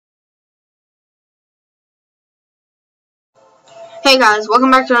Hey guys,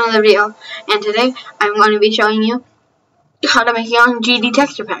 welcome back to another video, and today I'm going to be showing you how to make your own GD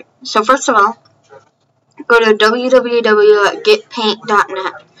texture pack. So first of all, go to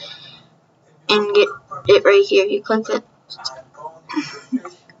www.getpaint.net and get it right here. You click it,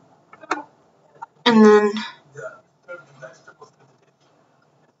 and then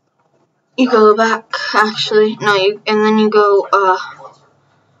you go back, and then you go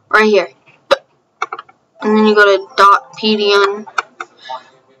right here, and then you go to .pdn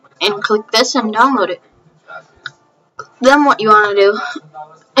and click this and download it. Then what you want to do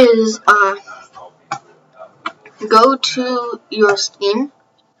is go to your Steam,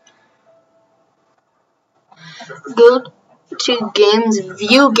 go to Games,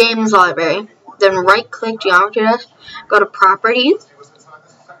 View Games Library, then right click Geometry Dash, go to Properties,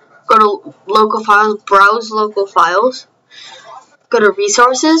 go to Local Files, Browse Local Files, go to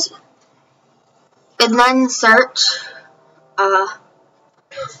Resources, and then search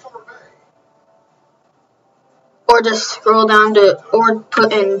or just scroll down to, or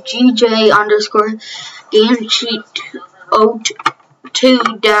put in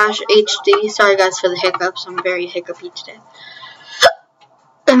GJ_GameCheat02-HD. Sorry guys for the hiccups, I'm very hiccupy today.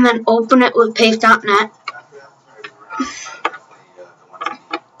 And then open it with paste.net.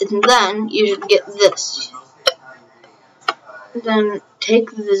 And then you should get this. Then take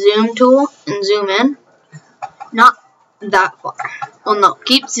the zoom tool and zoom in. Not that far. Well, no,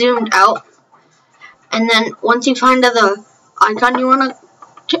 keep zoomed out. And then once you find the icon you want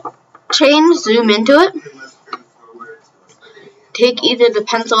to change, zoom into it. Take either the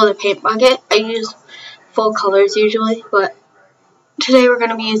pencil or the paint bucket. I use full colors usually, but today we're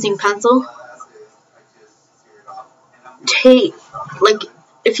going to be using pencil.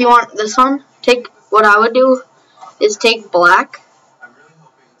 If you want this one, what I would do is take black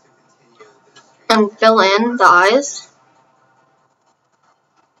and fill in the eyes.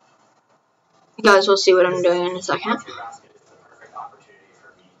 You guys will see what I'm doing in a second.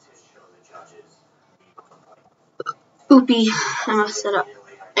 Oopie, I messed it up.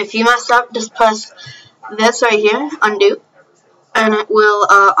 If you messed up, just press this right here, undo, and it will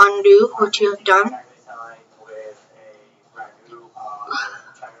undo what you have done.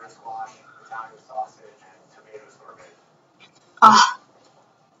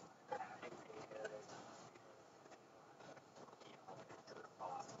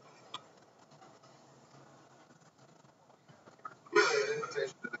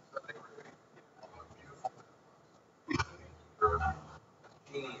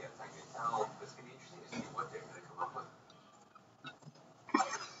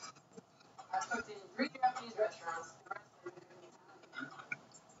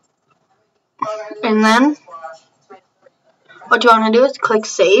 And then what you want to do is click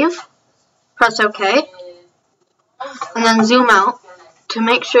save, press OK, and then zoom out to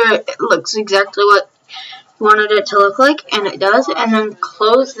make sure it looks exactly what you wanted it to look like, and it does. And then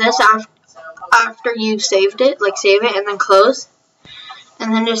close this after you've saved it, save it and then close,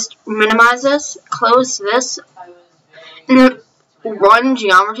 and then just minimize this, close this, and then run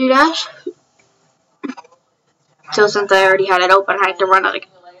Geometry Dash. So since I already had it open, I had to run it again.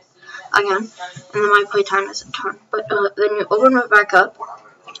 And then my playtime is a ton. But then you open it back up,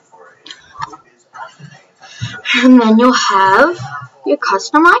 and then you'll have your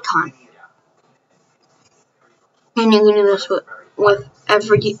custom icon. And you can do this with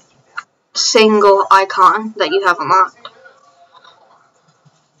every single icon that you have unlocked.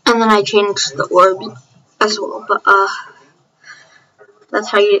 And then I changed the orbs as well. But that's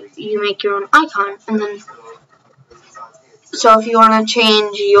how you make your own icon. And then so if you want to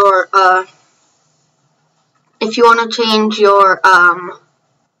change your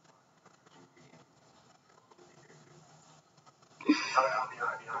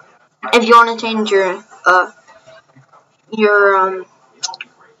your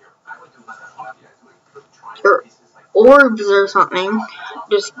orbs or something,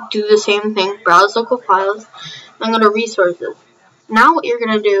 just do the same thing. Browse local files and go to resources. Now what you're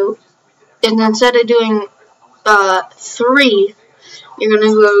gonna do is, instead of doing 3, you're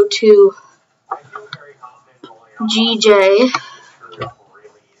gonna go to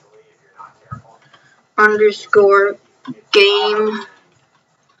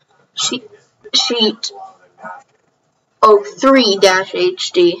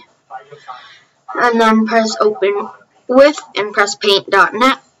and then press open with and press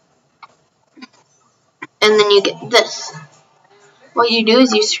paint.net, and then you get this. What you do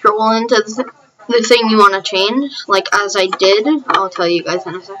is you scroll into the thing you want to change, as I did. I'll tell you guys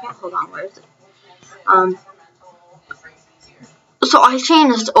in a second. Hold on, where is it? So I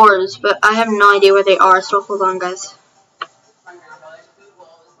changed orbs, but I have no idea where they are, so hold on guys.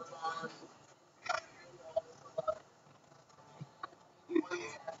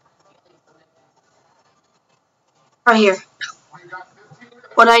 Right here.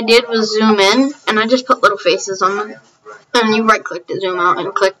 What I did was zoom in, and I just put little faces on them. And you right click to zoom out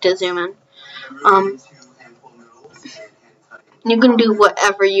and click to zoom in. You can do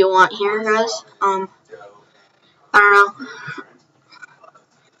whatever you want here, guys. I don't know.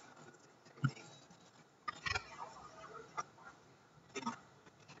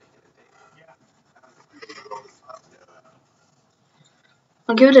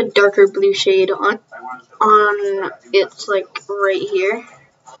 I'll give it a darker blue shade on it's like right here.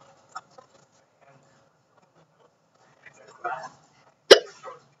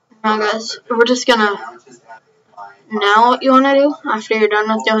 Now guys, we're just gonna, now what you wanna do, after you're done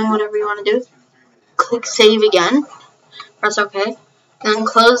with doing whatever you wanna do, click save again, press OK, then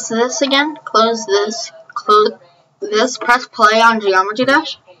close this again, close this, press play on Geometry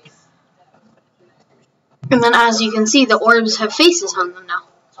Dash. And then as you can see, the orbs have faces on them now.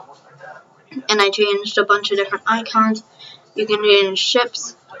 And I changed a bunch of different icons. You can change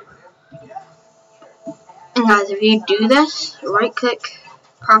ships. And guys, if you do this, right click,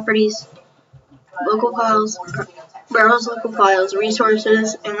 properties, local files, browse local files,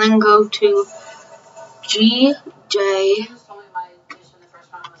 resources, and then go to GJ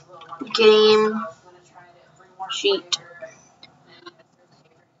game sheet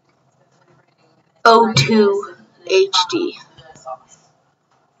 02 HD.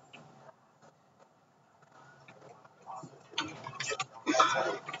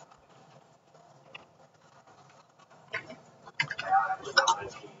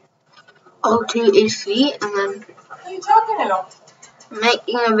 O2 HD, and then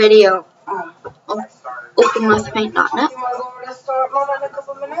making a video. OpenWithPaint.net.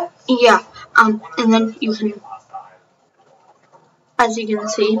 Yeah, and then you can, as you can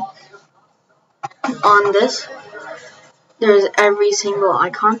see, on this, there's every single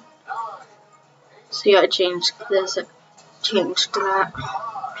icon. See, I changed this, changed that,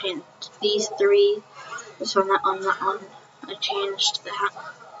 changed these three, this one, that one, that one. I changed that.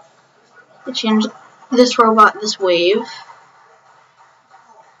 I changed this robot, this wave.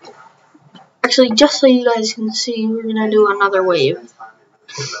 Actually, just so you guys can see, we're gonna do another wave.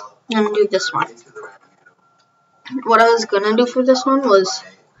 I'm gonna do this one. What I was gonna do for this one was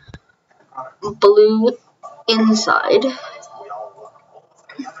blue inside,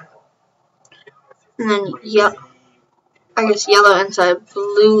 and then yellow inside,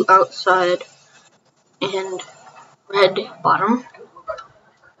 blue outside, and red bottom.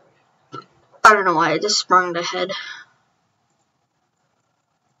 I don't know why I just sprung to head.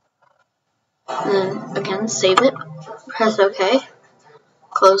 And then again, save it, press OK,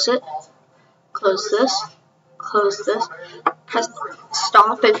 close it, close this, press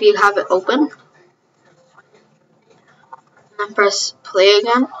stop if you have it open, and then press play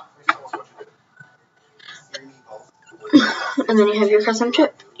again, and then you have your custom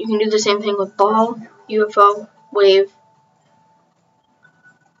chip. You can do the same thing with ball, UFO, wave,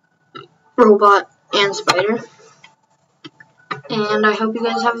 robot, and spider. And I hope you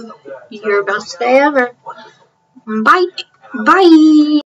guys have your best day ever. Bye! Bye!